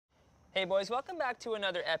Hey boys, welcome back to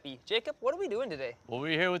another Epi. Jacob, what are we doing today? Well,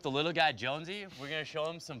 we're here with the little guy Jonesy. We're gonna show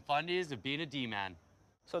him some fundies of being a D-man.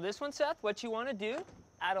 So this one, Seth, what you want to do,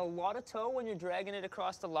 add a lot of toe when you're dragging it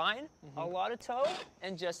across the line, a lot of toe,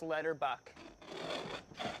 and just let her buck.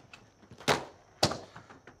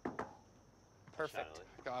 Perfect.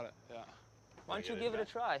 Got it, yeah. Why don't you give it a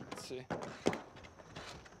try? Let's see.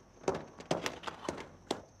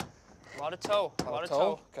 A lot of toe, a lot of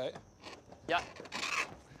toe. Okay. Yeah.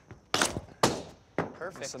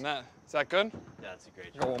 Perfect. That's the net. Is that good? Yeah, that's a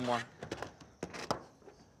great Go job. one more.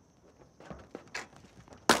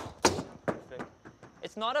 Perfect.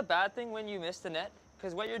 It's not a bad thing when you miss the net,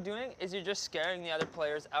 because what you're doing is you're just scaring the other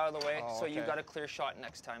players out of the way, so you got a clear shot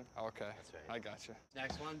next time. Okay, That's right. I got you.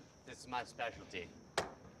 Next one, this is my specialty. I'm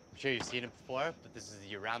sure you've seen it before, but this is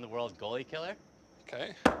the around-the-world goalie killer.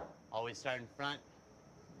 Okay. Always start in front.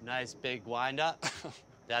 Nice big wind-up.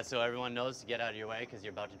 That's so everyone knows to get out of your way because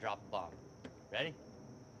you're about to drop a bomb. Ready?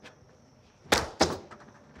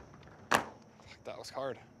 That was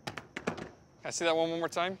hard. Can I see that one more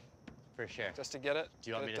time? For sure. Just to get it? Do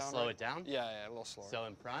you want me to slow it down? Yeah, a little slower. So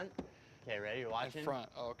in front. Okay, ready? You're watching? In front.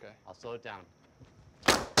 Oh, okay. I'll slow it down.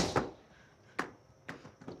 I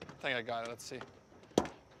think I got it. Let's see.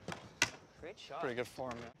 Great shot. Pretty good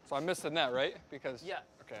form, yeah. So I missed the net, right? Because Yeah.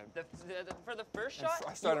 Okay. For the first shot,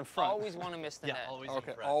 I start you in front. always want to miss the net. Always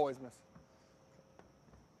Okay, in front. always miss.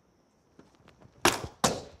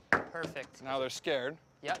 Perfect. Now they're scared.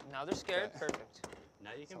 Yeah, now they're scared. Okay. Perfect.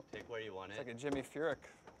 Now you can pick where you want It's it. like a Jimmy Furyk.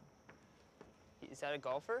 Is that a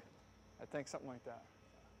golfer? I think something like that.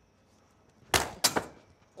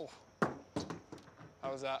 Oh.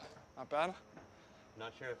 How was that? Not bad? I'm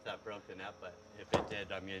not sure if that broke the net, but if it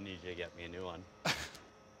did, I'm gonna need you to get me a new one.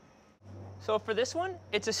 So for this one,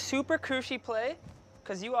 it's a super crucial play,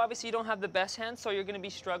 because you obviously don't have the best hand, so you're going to be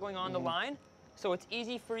struggling on the line. So it's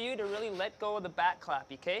easy for you to really let go of the back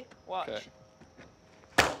clap, okay? Watch.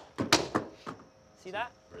 Okay. See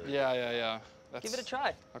that? Really Yeah. Give it a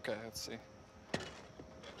try. Okay, let's see.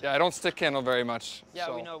 Yeah, I don't stick handle very much. Yeah,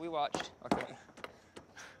 so. we know, we watched. Okay.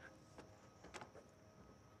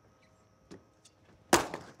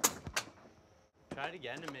 Try it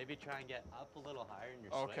again and maybe try and get up a little higher in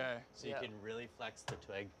your swing. Okay. So you can really flex the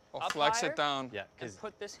twig. I'll Up flex higher? it down. Yeah, And because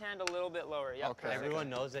put this hand a little bit lower. Yep, Okay. perfect. everyone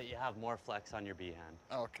knows that you have more flex on your B hand.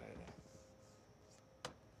 Okay.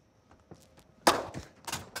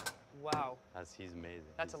 Wow. He's amazing.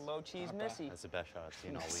 That's a He's- low cheese Not bad. missy. That's the best shot I've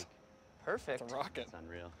seen all week. Perfect. It's a rocket. It's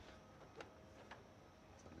unreal.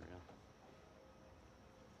 It's unreal.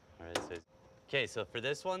 All right, so okay, so for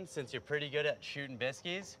this one, since you're pretty good at shooting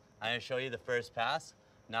biskies, I'm gonna show you the first pass.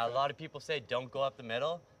 Now, a lot of people say don't go up the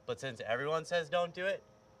middle, but since everyone says don't do it,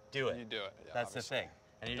 do it. You do it. Yeah, That's obviously. the thing.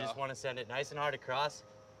 And you just want to send it nice and hard across.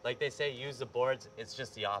 Like they say, use the boards. It's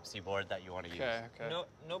just the opposite board that you want to use. Okay. No,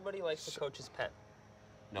 nobody likes the coach's pet.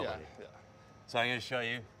 Nobody. Yeah. So I'm gonna show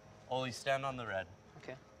you. Only stand on the red.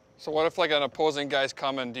 Okay. So what if like an opposing guy's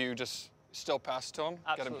coming? Do you just still pass to him? Get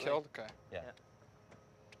Absolutely. him killed? Okay. Yeah.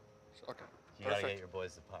 Okay. You gotta get Perfect. your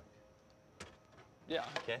boys the puck. Yeah.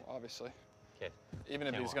 Okay. Obviously. Okay. Even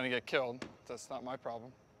if Okay, he's well. gonna get killed, that's not my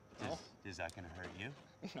problem. No. Is that gonna hurt you?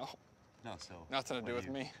 No. No. So. Nothing to what do are with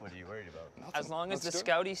you- me. What are you worried about? Nothing. As long as Let's the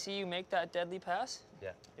do it. scouties see you make that deadly pass,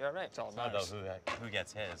 Yeah. you're all right. It's all It's not about matters. who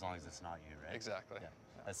gets hit as long as it's not you, right? Exactly. Yeah.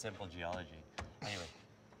 That's simple geology. Anyway,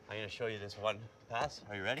 I'm gonna show you this one pass.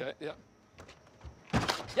 Are you ready? Okay. Yeah.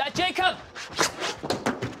 Yeah, Jacob!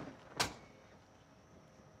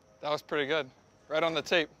 That was pretty good. Right on the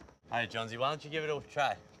tape. All right, Jonesy, why don't you give it a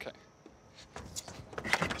try? Okay.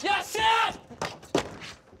 Yes, Seth!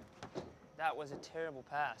 That was a terrible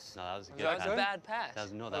pass. No, that was a good That was pass. a bad pass. That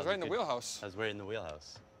was, no, That was right in the good- wheelhouse. That was right in the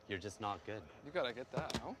wheelhouse. You're just not good. You gotta get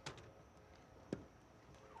that, no?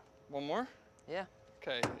 One more? Yeah.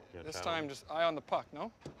 Okay. Yeah, This try time one. just eye on the puck,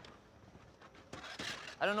 no?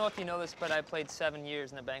 I don't know if you know this, but I played 7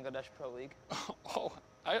 years in the Bangladesh Pro League. Oh,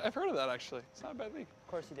 I've heard of that actually. It's not a bad league. Of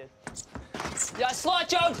course you did. Yeah, slot,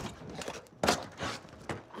 Jones!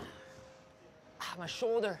 Ah, my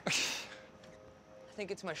shoulder. I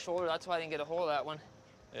think it's my shoulder. That's why I didn't get a hold of that one.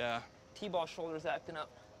 Yeah, T-ball shoulder's acting up.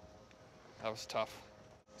 that was tough.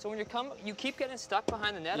 So when you keep getting stuck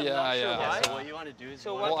behind the net. I'm Yeah, not sure yeah. why. So what you want to do is So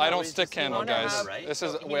you what- wanna Well, I don't always stick just- handle, wanna guys. have- right? This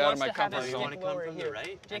is So he way out of wants my to have comfort his Oh, you stick zone. want to come lower from here. the right?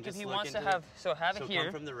 and Jacob, just he look wants to into- have, so have so it here,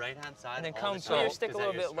 come from the right-hand side and then all come the so time. your stick a Is that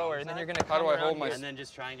little your bit lower, strong and then side? you're gonna How come do I around hold my- here. And then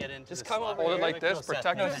just try and get into Just the come slot. over Hold it here. like this, No, Seth, protect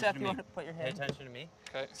pay No, it. attention Seth, to you me. want to put your Pay hand. attention to me.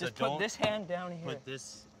 Okay. So Just put don't this hand down here. put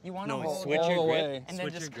this. You want to No, hold switch all your the grip. way. and then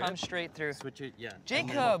Switch just your grip. come straight through. Switch it, yeah.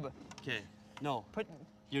 Jacob, Okay. No. put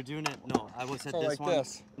You're doing it. No, I was at So this like one.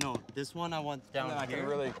 this? No, this one I want down And then I here. can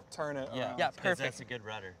really turn it Yeah, around. Yeah, 'cause perfect. That's a good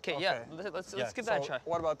rudder. Okay, yeah, Okay. let's Yeah. give that a So try.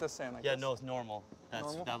 what about this saying like Yeah, this? no, it's normal.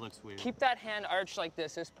 Normal? That looks weird. Keep that hand arched like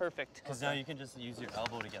this. It's perfect. Because now you can just use your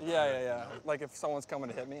elbow to get. Yeah, through yeah, it, yeah. you know? Like if someone's coming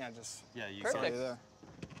to hit me, I just Yeah, you Perfect. stay can. there.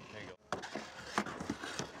 There you go.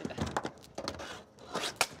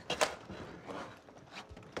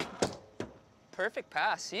 Perfect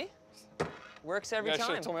pass. See? Works every You guys should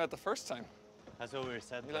time. have told me that the first time. That's what we were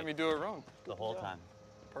said. You let me do it wrong. the whole time.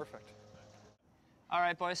 Perfect. All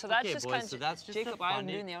right, boys. So that's Okay, just boys, kind of so that's just Jacob. the I'm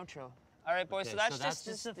funny- doing the outro. All right, boys. Okay, so that's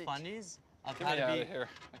just the funnies of Get how me to out be. of here.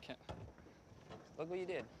 I can't. Look what you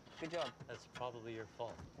did. Good job. That's probably your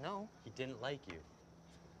fault. No. He didn't like you.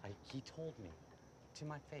 He told me to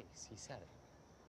my face. He said it.